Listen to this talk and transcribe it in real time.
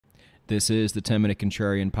This is the 10-Minute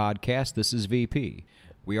Contrarian Podcast. This is VP.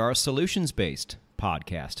 We are a solutions-based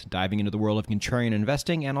podcast, diving into the world of contrarian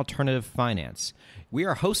investing and alternative finance. We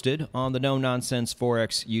are hosted on the No Nonsense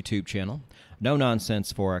Forex YouTube channel,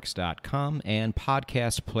 NoNonsenseForex.com, and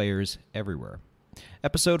podcast players everywhere.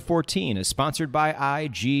 Episode 14 is sponsored by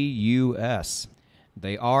IGUS.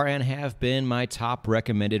 They are and have been my top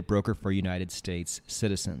recommended broker for United States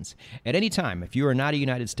citizens. At any time, if you are not a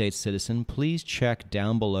United States citizen, please check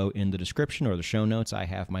down below in the description or the show notes. I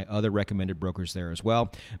have my other recommended brokers there as well.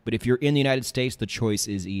 But if you're in the United States, the choice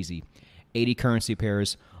is easy. 80 currency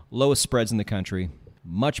pairs, lowest spreads in the country,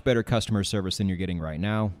 much better customer service than you're getting right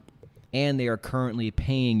now, and they are currently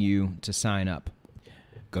paying you to sign up.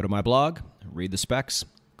 Go to my blog, read the specs,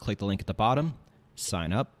 click the link at the bottom,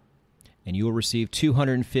 sign up, and you will receive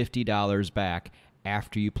 $250 back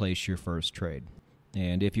after you place your first trade.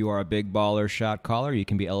 And if you are a big baller shot caller, you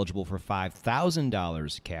can be eligible for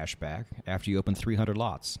 $5,000 cash back after you open 300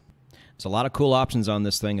 lots. There's a lot of cool options on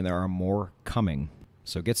this thing, and there are more coming.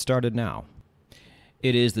 So get started now.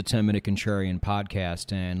 It is the 10-Minute Contrarian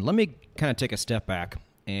Podcast, and let me kind of take a step back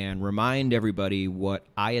and remind everybody what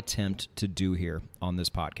I attempt to do here on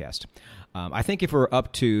this podcast. I think if we're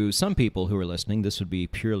up to some people who are listening, this would be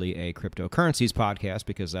purely a cryptocurrencies podcast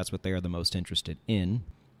because that's what they are the most interested in.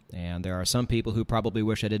 And there are some people who probably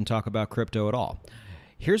wish I didn't talk about crypto at all.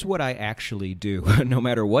 Here's what I actually do, no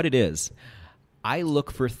matter what it is. I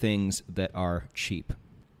look for things that are cheap.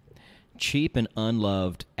 Cheap and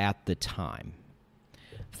unloved at the time.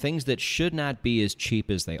 Things that should not be as cheap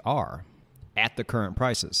as they are at the current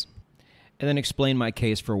prices. And then explain my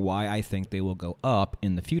case for why I think they will go up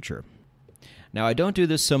in the future. Now, I don't do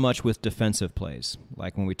this so much with defensive plays,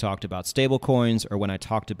 like when we talked about stablecoins or when I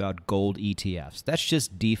talked about gold ETFs. That's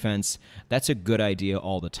just defense. That's a good idea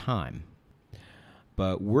all the time.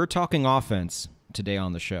 But we're talking offense today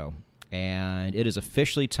on the show, and it is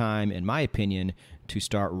officially time, in my opinion, to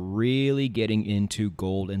start really getting into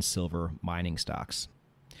gold and silver mining stocks.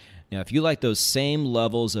 Now, if you like those same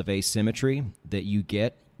levels of asymmetry that you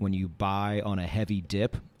get when you buy on a heavy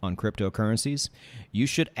dip on cryptocurrencies, you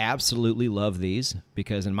should absolutely love these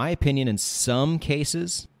because, in my opinion, in some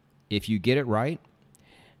cases, if you get it right,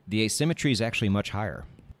 the asymmetry is actually much higher,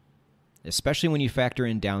 especially when you factor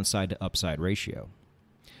in downside to upside ratio.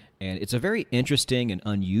 And it's a very interesting and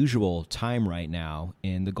unusual time right now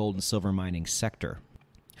in the gold and silver mining sector.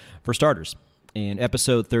 For starters, in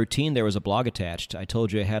episode 13, there was a blog attached. I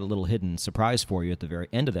told you I had a little hidden surprise for you at the very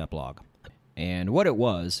end of that blog. And what it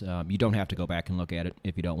was, you don't have to go back and look at it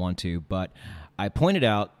if you don't want to, but I pointed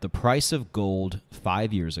out the price of gold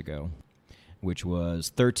 5 years ago, which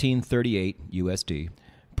was $13.38 USD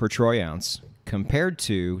per troy ounce, compared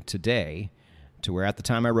to today, to where at the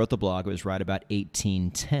time I wrote the blog, it was right about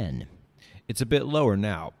 $18.10. It's a bit lower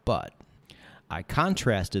now, but I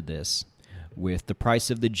contrasted this with the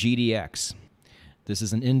price of the GDX. This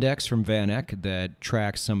is an index from VanEck that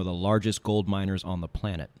tracks some of the largest gold miners on the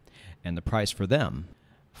planet. And the price for them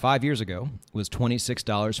 5 years ago was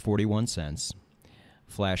 $26.41.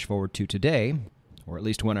 Flash forward to today, or at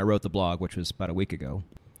least when I wrote the blog, which was about a week ago,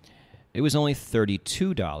 it was only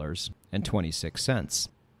 $32.26.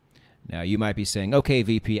 Now, you might be saying, okay,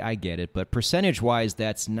 VP, I get it, but percentage-wise,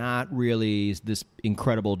 that's not really this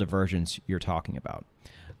incredible divergence you're talking about.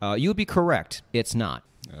 You would be correct. It's not.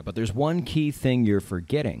 But there's one key thing you're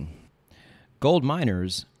forgetting. Gold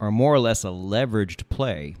miners are more or less a leveraged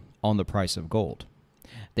play on the price of gold.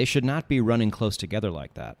 They should not be running close together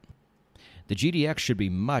like that. The GDX should be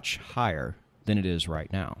much higher than it is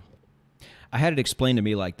right now. I had it explained to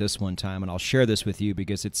me like this one time, and I'll share this with you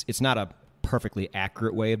because it's not a perfectly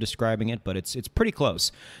accurate way of describing it, but it's pretty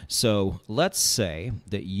close. So let's say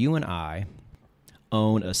that you and I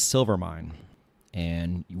own a silver mine,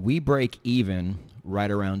 and we break even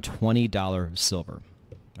right around $20 silver.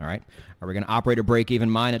 All right. Are we going to operate a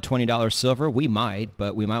break-even mine at $20 silver? We might,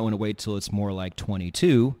 but we might want to wait till it's more like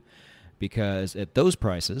 22 because at those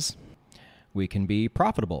prices, we can be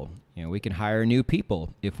profitable. You know, we can hire new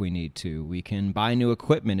people if we need to. We can buy new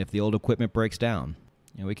equipment if the old equipment breaks down.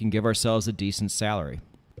 You know, we can give ourselves a decent salary.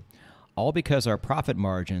 All because our profit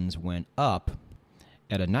margins went up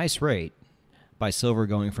at a nice rate by silver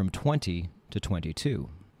going from 20 to 22.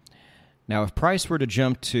 Now, if price were to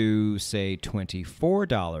jump to, say,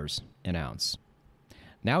 $24 an ounce,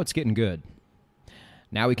 now it's getting good.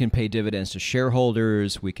 Now we can pay dividends to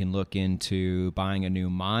shareholders. We can look into buying a new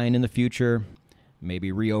mine in the future,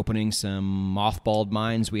 maybe reopening some mothballed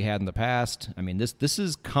mines we had in the past. I mean, this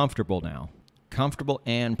is comfortable now, comfortable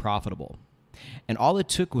and profitable. And all it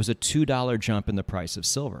took was a $2 jump in the price of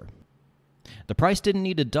silver. The price didn't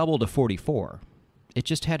need to double to 44. it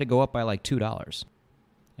just had to go up by like $2.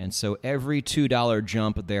 And so every $2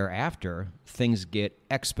 jump thereafter, things get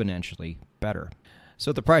exponentially better. So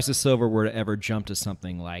if the price of silver were to ever jump to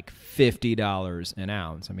something like $50 an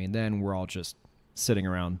ounce, I mean, then we're all just sitting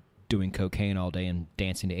around doing cocaine all day and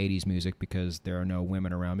dancing to 80s music because there are no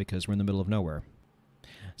women around because we're in the middle of nowhere.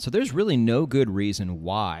 So there's really no good reason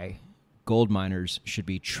why gold miners should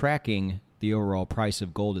be tracking the overall price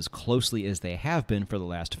of gold as closely as they have been for the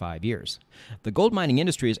last 5 years. The gold mining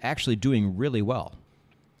industry is actually doing really well.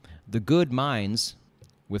 The good mines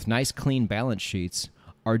with nice clean balance sheets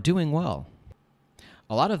are doing well.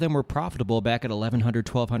 A lot of them were profitable back at $1,100,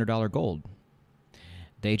 $1,200 gold.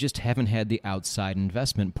 They just haven't had the outside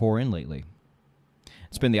investment pour in lately.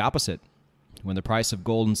 It's been the opposite. When the price of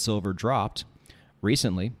gold and silver dropped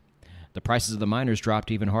recently, the prices of the miners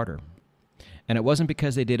dropped even harder. And it wasn't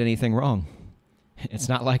because they did anything wrong. It's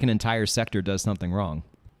not like an entire sector does something wrong.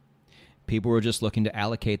 People were just looking to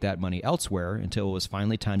allocate that money elsewhere until it was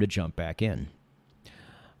finally time to jump back in.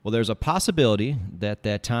 Well, there's a possibility that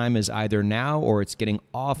that time is either now or it's getting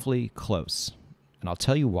awfully close. And I'll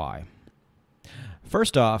tell you why.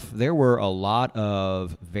 First off, there were a lot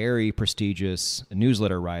of very prestigious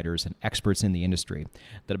newsletter writers and experts in the industry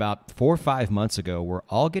that about 4 or 5 months ago were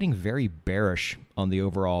all getting very bearish on the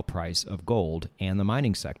overall price of gold and the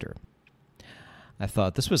mining sector. I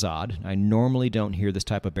thought this was odd. I normally don't hear this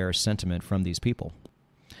type of bearish sentiment from these people.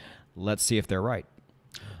 Let's see if they're right.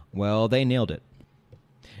 Well, they nailed it.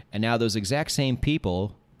 And now those exact same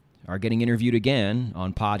people are getting interviewed again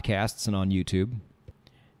on podcasts and on YouTube.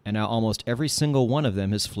 And now almost every single one of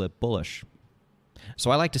them has flipped bullish.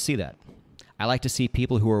 So I like to see that. I like to see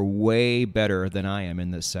people who are way better than I am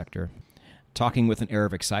in this sector talking with an air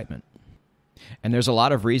of excitement. And there's a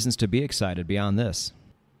lot of reasons to be excited beyond this.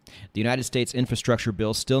 The United States infrastructure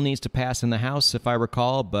bill still needs to pass in the House, if I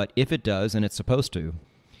recall, but if it does, and it's supposed to,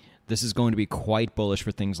 this is going to be quite bullish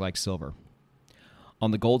for things like silver.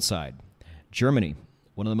 On the gold side, Germany,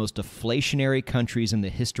 one of the most deflationary countries in the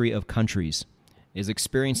history of countries, is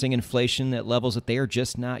experiencing inflation at levels that they are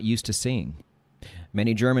just not used to seeing.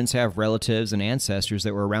 Many Germans have relatives and ancestors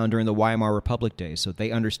that were around during the Weimar Republic days, so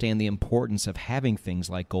they understand the importance of having things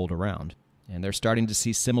like gold around. And they're starting to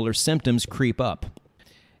see similar symptoms creep up.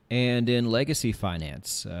 And in legacy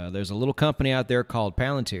finance, there's a little company out there called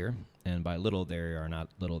Palantir, and by little, they are not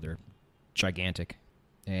little, they're gigantic.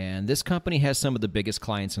 And this company has some of the biggest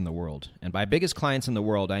clients in the world. And by biggest clients in the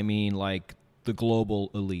world, I mean like the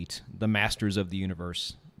global elite, the masters of the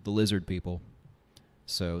universe, the lizard people.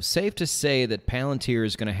 So safe to say that Palantir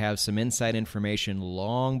is going to have some inside information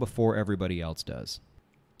long before everybody else does.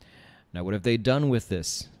 Now, what have they done with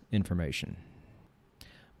this information?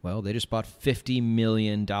 Well, they just bought $50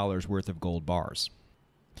 million worth of gold bars.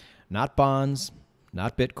 Not bonds,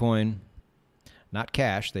 not Bitcoin, not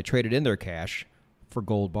cash. They traded in their cash for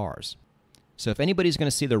gold bars. So if anybody's going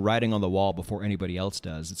to see the writing on the wall before anybody else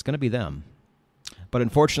does, it's going to be them. But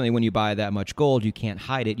unfortunately, when you buy that much gold, you can't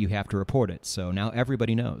hide it. You have to report it. So now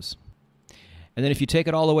everybody knows. And then if you take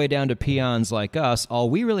it all the way down to peons like us, all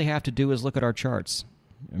we really have to do is look at our charts.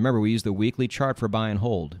 Remember, we use the weekly chart for buy and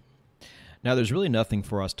hold. Now, there's really nothing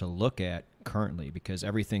for us to look at currently because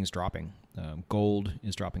everything's dropping. Gold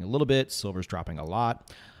is dropping a little bit. Silver's dropping a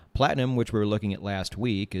lot. Platinum, which we were looking at last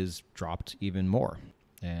week, is dropped even more.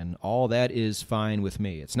 And all that is fine with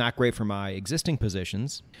me. It's not great for my existing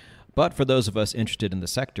positions, but for those of us interested in the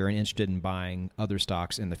sector and interested in buying other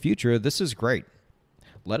stocks in the future, this is great.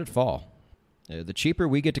 Let it fall. The cheaper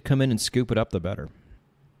we get to come in and scoop it up, the better.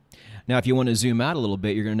 Now, if you want to zoom out a little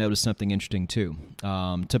bit, you're going to notice something interesting too.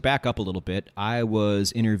 To back up a little bit, I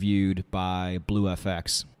was interviewed by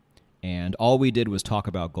BlueFX, and all we did was talk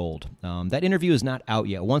about gold. That interview is not out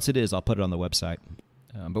yet. Once it is, I'll put it on the website.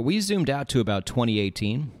 But we zoomed out to about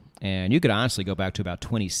 2018, and you could honestly go back to about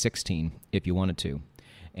 2016 if you wanted to.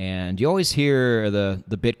 And you always hear the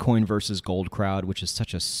Bitcoin versus gold crowd, which is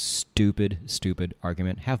such a stupid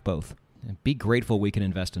argument. Have both. Be grateful we can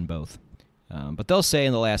invest in both. But they'll say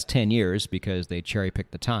in the last 10 years, because they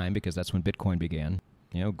cherry-picked the time, because that's when Bitcoin began,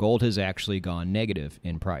 gold has actually gone negative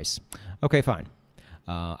in price. Okay, fine.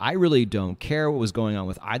 I really don't care what was going on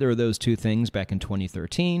with either of those two things back in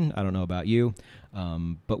 2013. I don't know about you.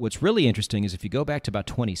 But what's really interesting is if you go back to about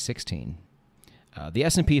 2016, the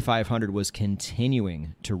S&P 500 was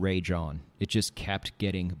continuing to rage on. It just kept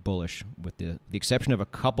getting bullish with the exception of a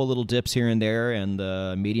couple little dips here and there and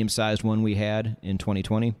the medium-sized one we had in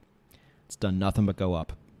 2020. It's done nothing but go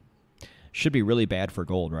up. Should be really bad for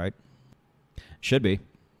gold, right? Should be,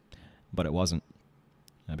 but it wasn't.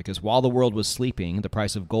 Because while the world was sleeping, the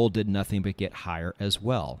price of gold did nothing but get higher as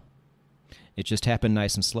well. It just happened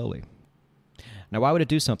nice and slowly. Now, why would it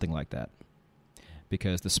do something like that?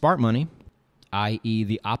 Because the smart money, i.e.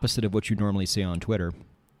 the opposite of what you normally see on Twitter,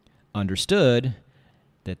 understood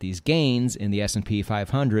that these gains in the S&P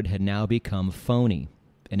 500 had now become phony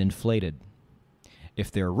and inflated.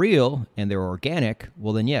 If they're real and they're organic,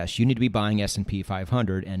 well then yes, you need to be buying S&P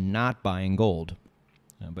 500 and not buying gold.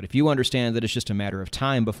 But if you understand that it's just a matter of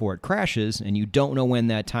time before it crashes and you don't know when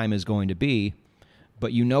that time is going to be,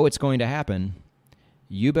 but you know it's going to happen,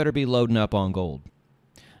 you better be loading up on gold.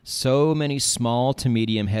 So many small to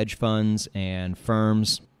medium hedge funds and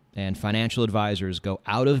firms and financial advisors go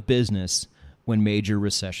out of business when major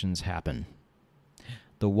recessions happen.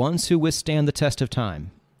 The ones who withstand the test of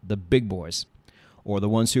time, the big boys, or the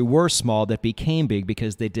ones who were small that became big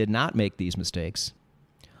because they did not make these mistakes,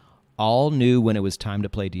 all knew when it was time to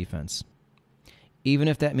play defense, even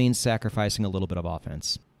if that means sacrificing a little bit of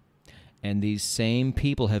offense. And these same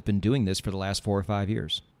people have been doing this for the last 4 or 5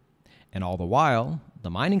 years. And all the while, the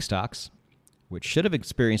mining stocks, which should have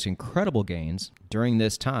experienced incredible gains during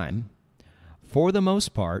this time, for the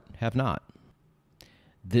most part, have not.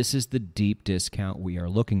 This is the deep discount we are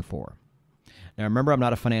looking for. Now, remember, I'm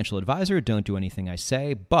not a financial advisor. Don't do anything I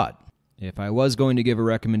say. But if I was going to give a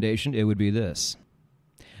recommendation, it would be this.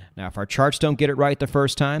 Now, if our charts don't get it right the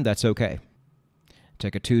first time, that's okay.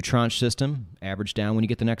 Take a 2-tranche system, average down when you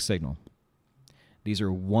get the next signal. These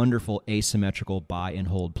are wonderful asymmetrical buy and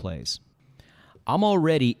hold plays. I'm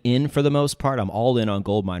already in for the most part. I'm all in on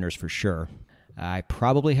gold miners for sure. I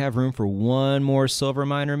probably have room for one more silver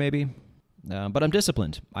miner maybe. But I'm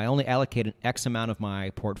disciplined. I only allocate an X amount of my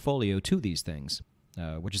portfolio to these things,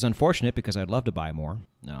 which is unfortunate because I'd love to buy more.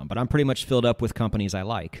 But I'm pretty much filled up with companies I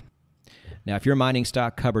like. Now, if your mining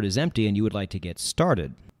stock cupboard is empty and you would like to get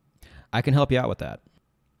started, I can help you out with that.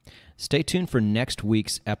 Stay tuned for next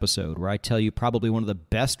week's episode where I tell you probably one of the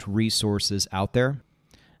best resources out there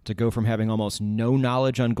to go from having almost no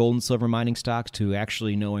knowledge on gold and silver mining stocks to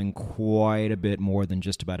actually knowing quite a bit more than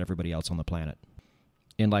just about everybody else on the planet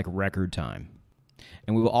in like record time.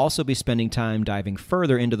 And we will also be spending time diving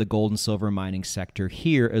further into the gold and silver mining sector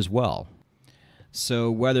here as well. So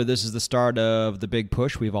whether this is the start of the big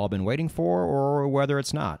push we've all been waiting for or whether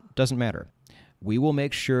it's not, doesn't matter. We will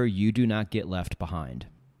make sure you do not get left behind.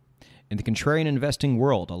 In the contrarian investing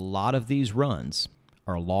world, a lot of these runs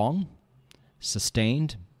are long,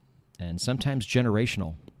 sustained, and sometimes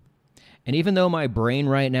generational. And even though my brain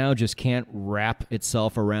right now just can't wrap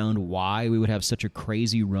itself around why we would have such a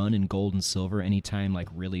crazy run in gold and silver anytime like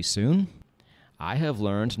really soon, I have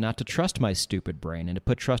learned not to trust my stupid brain and to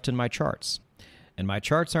put trust in my charts. And my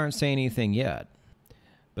charts aren't saying anything yet,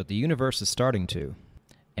 but the universe is starting to.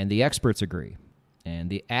 And the experts agree.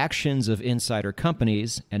 And the actions of insider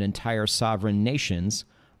companies and entire sovereign nations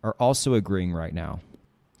are also agreeing right now.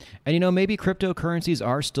 And maybe cryptocurrencies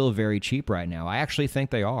are still very cheap right now. I actually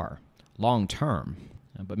think they are. Long term.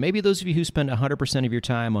 But maybe those of you who spend 100% of your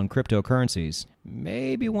time on cryptocurrencies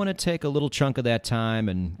maybe want to take a little chunk of that time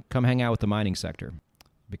and come hang out with the mining sector.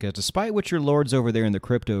 Because despite what your lords over there in the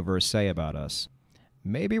cryptoverse say about us,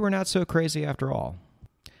 maybe we're not so crazy after all.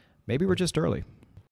 Maybe we're just early.